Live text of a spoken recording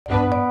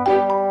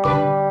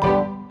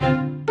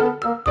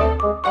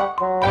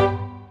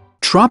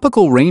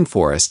Tropical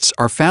rainforests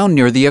are found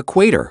near the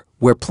equator,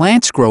 where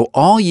plants grow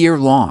all year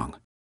long.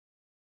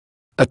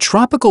 A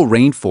tropical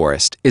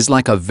rainforest is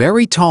like a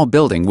very tall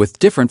building with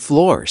different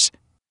floors.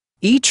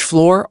 Each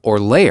floor or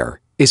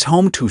layer is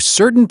home to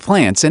certain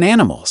plants and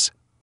animals.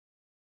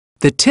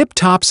 The tip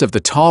tops of the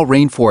tall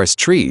rainforest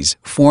trees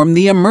form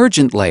the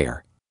emergent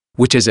layer,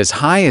 which is as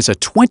high as a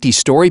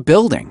 20-story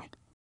building.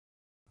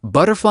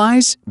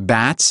 Butterflies,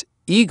 bats,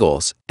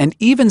 eagles, and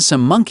even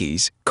some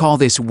monkeys call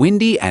this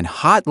windy and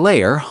hot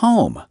layer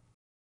home.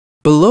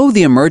 Below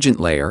the emergent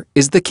layer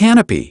is the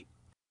canopy,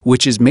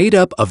 which is made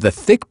up of the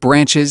thick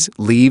branches,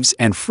 leaves,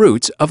 and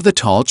fruits of the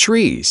tall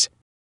trees.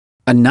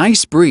 A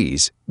nice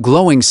breeze,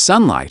 glowing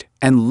sunlight,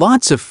 and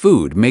lots of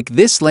food make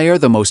this layer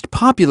the most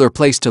popular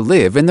place to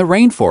live in the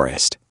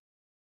rainforest.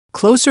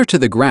 Closer to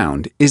the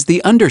ground is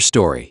the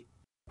understory,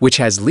 which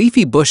has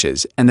leafy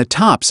bushes and the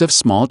tops of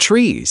small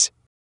trees.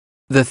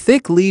 The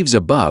thick leaves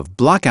above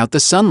block out the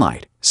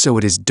sunlight, so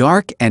it is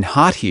dark and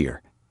hot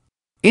here.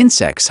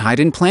 Insects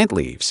hide in plant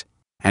leaves,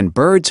 and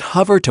birds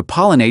hover to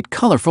pollinate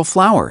colorful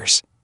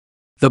flowers.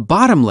 The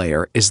bottom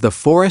layer is the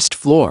forest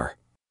floor,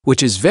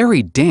 which is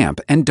very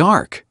damp and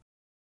dark.